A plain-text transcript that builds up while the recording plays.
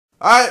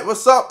Alright,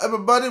 what's up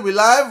everybody? We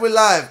live? We're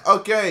live.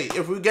 Okay,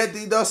 if we get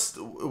DDoS,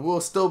 we'll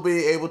still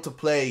be able to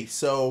play.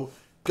 So,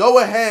 go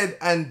ahead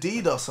and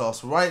DDoS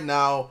us right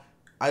now.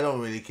 I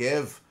don't really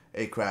give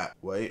a crap.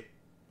 Wait.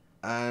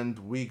 And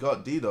we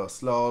got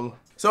DDoS, lol.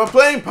 So, we're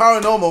playing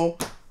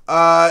Paranormal.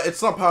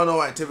 It's not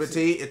Paranormal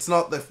Activity. It's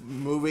not the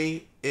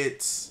movie.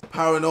 It's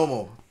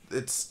Paranormal.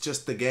 It's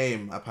just the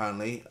game,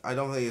 apparently. I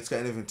don't think it's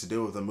got anything to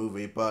do with the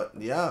movie, but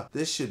yeah,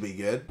 this should be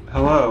good.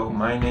 Hello,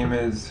 my name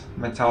is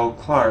Mattel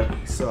Clark.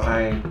 So,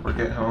 I work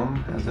at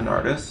home as an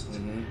artist,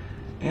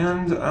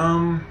 and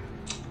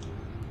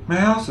my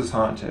house is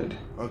haunted.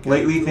 Okay,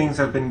 Lately cool. things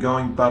have been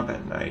going bump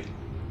at night.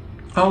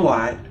 A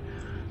lot.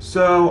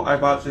 So I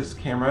bought this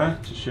camera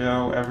to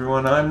show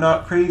everyone I'm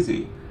not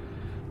crazy.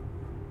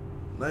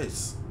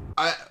 Nice.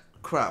 I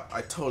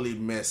totally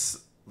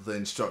miss the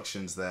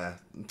instructions there.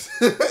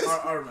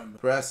 I remember.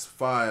 Press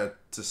fire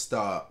to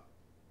start.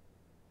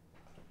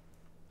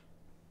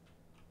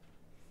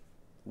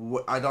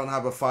 I don't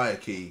have a fire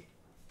key.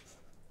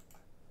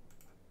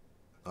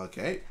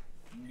 Okay.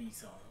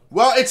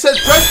 Well, it says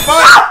press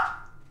fire!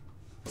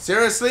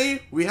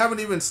 Seriously? We haven't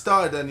even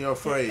started and you're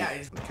afraid.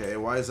 Okay,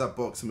 why is that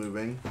box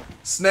moving?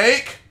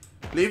 Snake!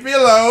 Leave me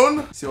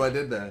alone! See what I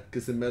did there?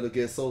 Because in Metal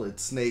Gear Solid,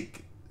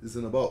 Snake is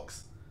in a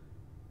box.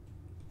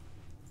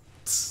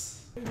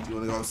 Do you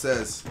want to go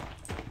upstairs?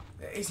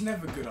 It's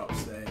never good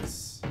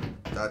upstairs.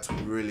 That's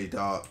really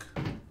dark.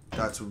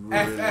 That's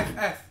really...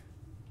 F.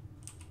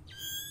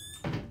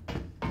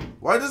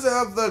 Why does it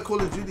have the Call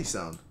of Duty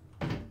sound?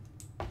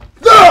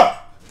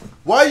 Ah!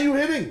 Why are you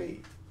hitting me?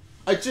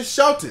 I just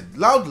shouted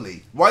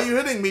loudly. Why are you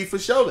hitting me for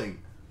shouting?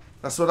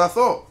 That's what I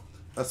thought.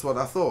 That's what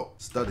I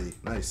thought. Study.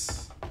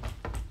 Nice.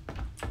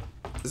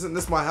 Isn't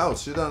this my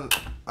house? Shouldn't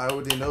I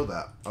already know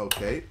that?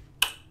 Okay.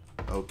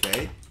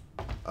 Okay.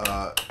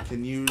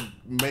 Can you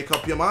make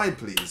up your mind,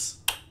 please?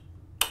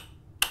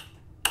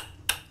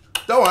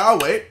 Don't worry, I'll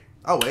wait.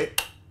 I'll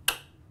wait.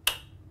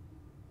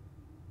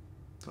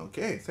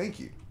 Okay, thank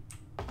you.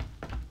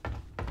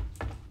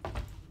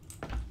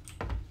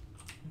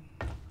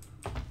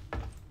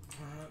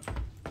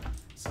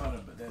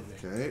 Silent but deadly.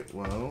 Okay,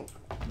 well,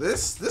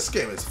 this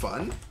game is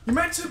fun. You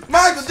meant to...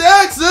 Michael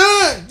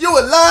Jackson, you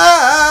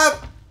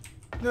alive?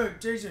 No,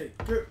 JJ,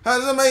 go. How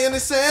does it make any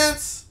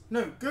sense?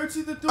 No, go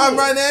to the door. I'm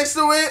right next to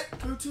it.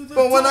 Go to the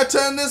But door. when I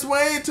turn this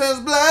way, it turns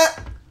black.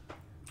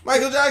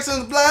 Michael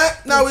Jackson's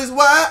black. Now he's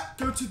white.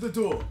 Go to the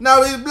door.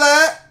 Now he's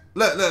black.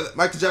 Look.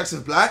 Michael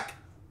Jackson's black.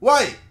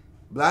 White.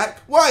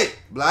 Black. White.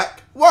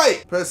 Black.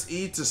 White. Press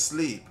E to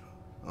sleep.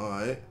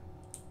 Alright.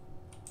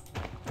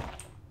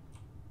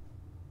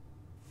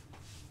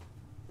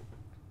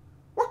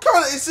 What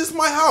kind of... Is this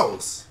my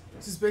house?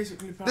 This is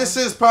basically power. This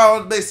is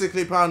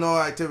basically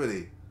Paranormal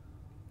Activity.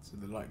 So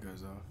the light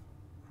goes off.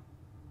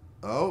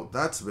 Oh,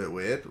 that's a bit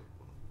weird.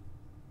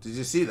 Did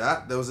you see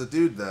that? There was a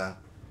dude there.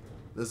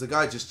 There's a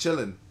guy just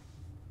chilling.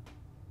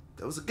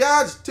 There was a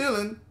guy just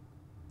chilling.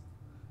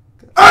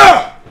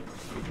 Ah!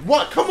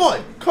 What? Come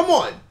on. Come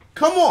on.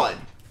 Come on.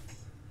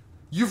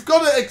 You've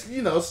got to,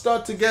 you know,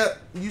 start to get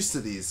used to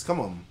these. Come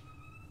on.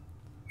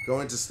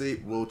 Going to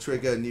sleep will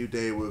trigger a new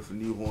day with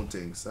new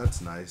hauntings.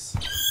 That's nice.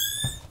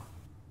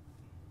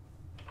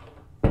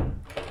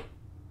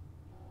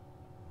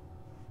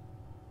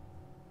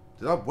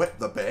 Did I wet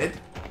the bed?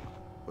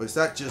 Or is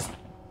that just...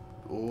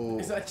 Oh.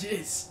 Is that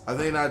jizz? I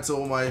think that's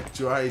all my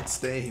dried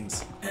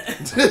stains.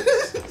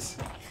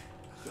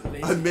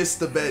 I missed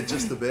the bed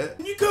just a bit.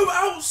 Can you go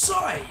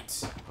outside?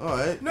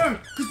 Alright. No,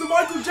 because the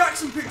Michael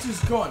Jackson picture's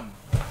gone.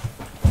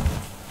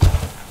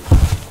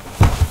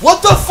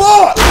 What the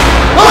fuck?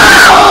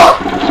 Ah!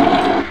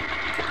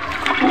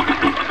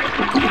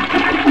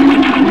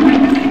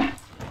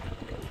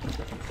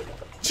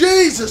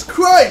 Jesus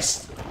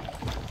Christ!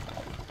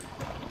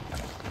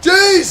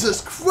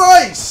 Jesus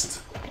Christ!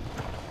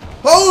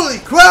 Holy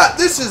crap,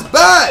 this is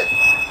bad!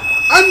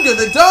 I'm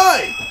gonna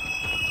die!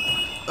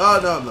 Oh,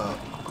 no, I'm not.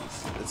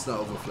 It's not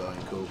overflowing,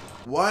 cool.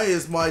 Why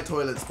is my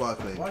toilet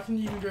sparkling? Why can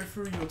you even go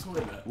through your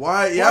toilet?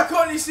 Why? Yeah. Why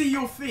can't you see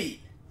your feet?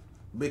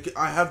 Because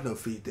I have no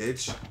feet,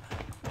 Ditch.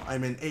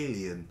 I'm an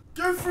alien.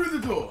 Go through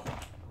the door.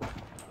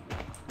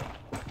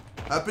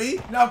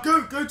 Happy? Now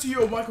go to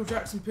your Michael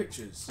Jackson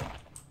pictures.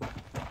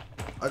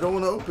 I don't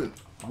want to open.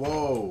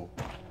 Whoa.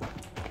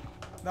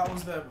 That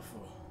was there before.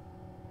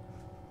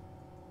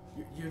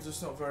 You're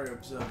just not very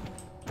observant.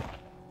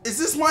 Is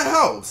this my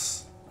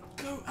house?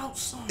 Go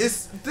outside.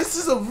 This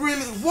is a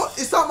really... What?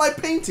 Is that my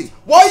painting?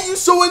 Why are you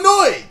so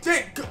annoyed?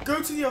 Dick,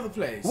 go to the other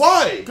place.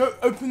 Why? Go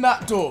open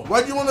that door.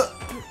 Why do you want to...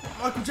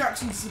 Michael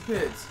Jackson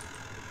disappeared.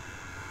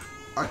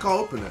 I can't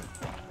open it.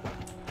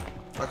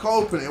 I can't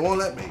open it. It won't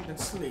let me. And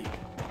sleep.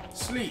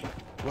 Sleep.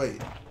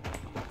 Wait.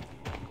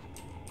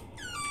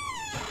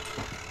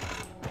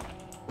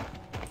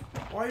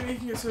 Why are you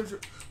making it so...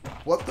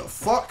 What the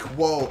fuck?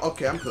 Whoa.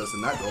 Okay, I'm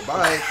closing that door.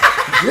 Bye.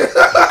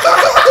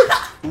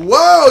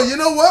 Whoa, you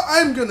know what?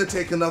 I'm gonna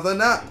take another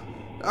nap.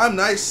 I'm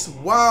nice.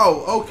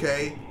 Wow,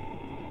 okay.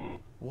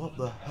 What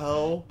the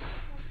hell?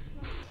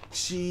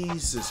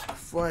 Jesus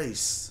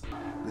Christ.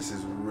 This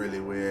is really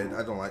weird.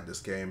 I don't like this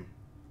game.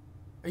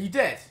 Are you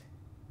dead?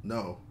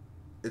 No.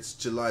 It's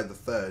July the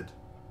 3rd.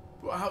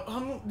 What, how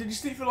long did you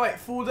sleep for like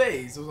 4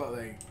 days or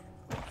something?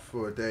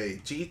 For a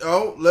day. Gee,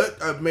 oh,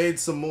 look, I've made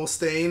some more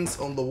stains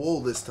on the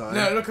wall this time.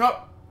 No, look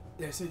up.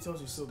 Yeah, see, it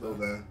tells you still Go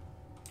there.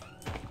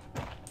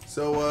 there.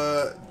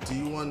 So, do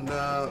you want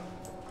to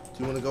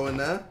go in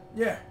there?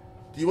 Yeah.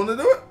 Do you want to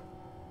do it?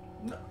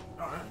 No.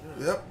 Alright.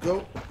 Yeah. Yep,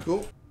 go.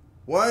 Cool.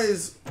 Why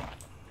is...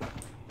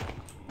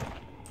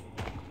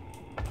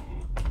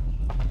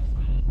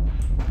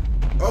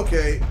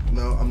 Okay.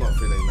 No, I'm not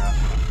feeling that.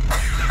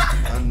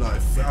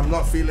 I'm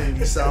not feeling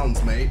these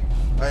sounds, mate.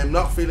 I am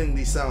not feeling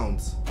these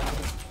sounds.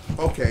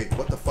 Okay,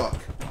 what the fuck?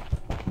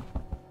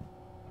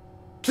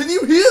 Can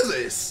you hear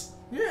this?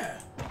 Yeah.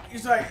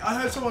 It's like, I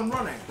heard someone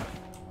running.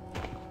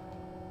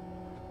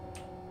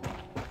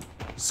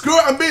 Screw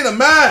it, I'm being a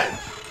man!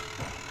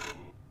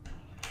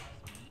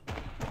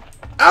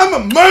 I'm a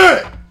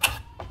man!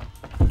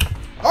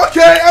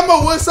 Okay, I'm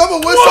a wuss.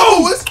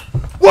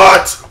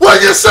 What? What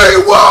are you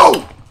saying?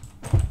 Whoa!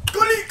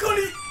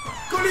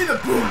 Golly the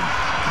boom!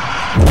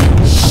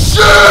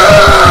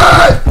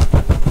 Shit!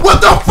 What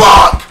the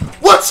fuck?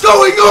 What's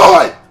going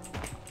on?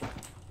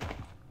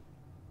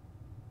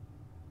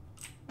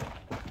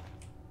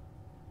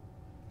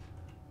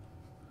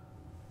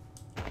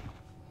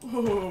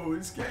 Whoa,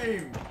 this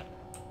game.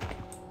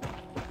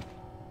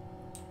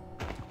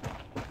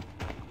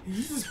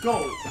 You just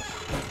go.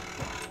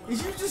 You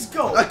just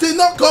go. I did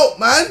not go,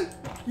 man.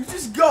 You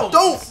just go.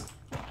 Don't.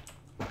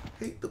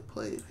 Hate the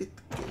play. Hate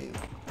the game.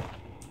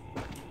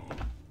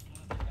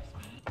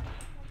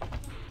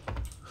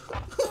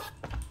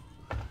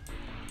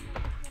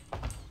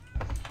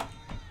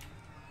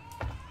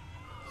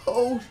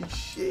 Holy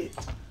shit.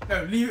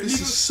 No, leave it. This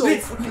leave is it, so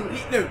leave, fucking...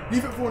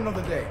 leave it for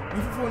another day.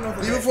 Leave it for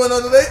another day. Leave it for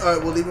another day?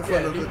 Alright, we'll leave it for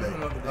another leave it day. for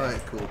another day.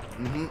 Alright, cool.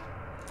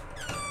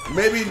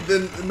 Maybe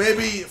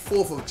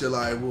 4th of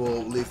July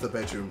we'll leave the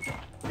bedroom.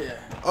 Yeah.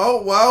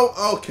 Oh, wow.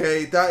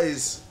 Okay, that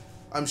is...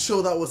 I'm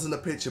sure that wasn't a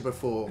picture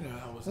before. No,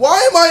 that wasn't.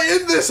 Why am I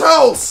in this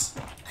house?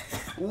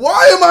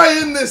 Why am I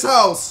in this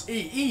house?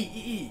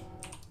 E.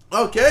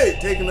 Okay,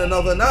 taking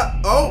another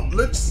nap. Oh,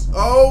 looks...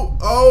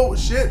 Oh,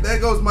 shit. There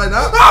goes my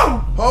nap.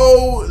 No!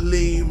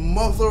 Holy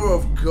mother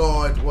of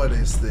God. What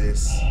is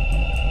this?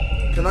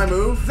 Can I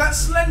move? That's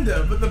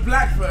Slender, but the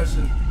black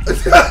version.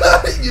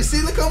 You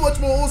see, look how much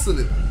more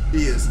awesome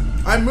he is.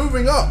 I'm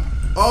moving up.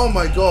 Oh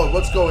my God,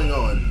 what's going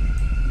on?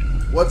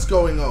 What's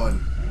going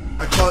on?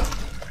 I can't...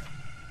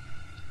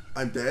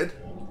 I'm dead?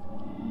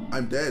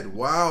 I'm dead.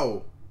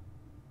 Wow.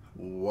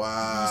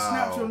 Wow. You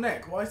snapped your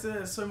neck. Why is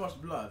there so much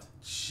blood?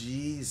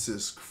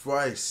 Jesus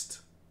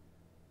Christ.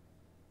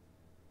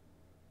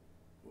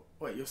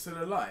 Wait, you're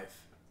still alive?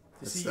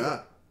 What's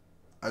that?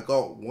 I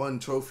got 1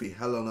 trophy.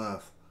 Hell on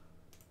earth.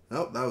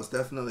 Nope, that was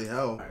definitely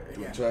hell. Right,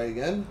 Can we again. try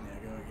again?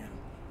 Yeah, go again.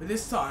 But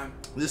this time...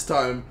 This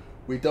time,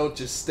 we don't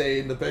just stay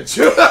in the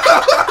bedroom.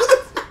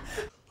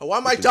 Why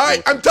am I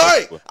dying? I'm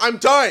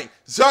dying.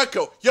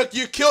 Zarko, you're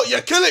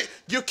killing.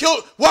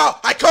 Wow,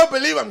 I can't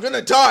believe I'm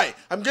gonna die.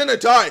 I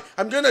died.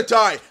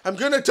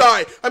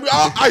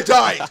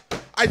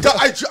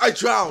 I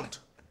drowned.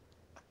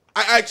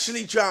 I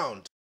actually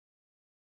drowned.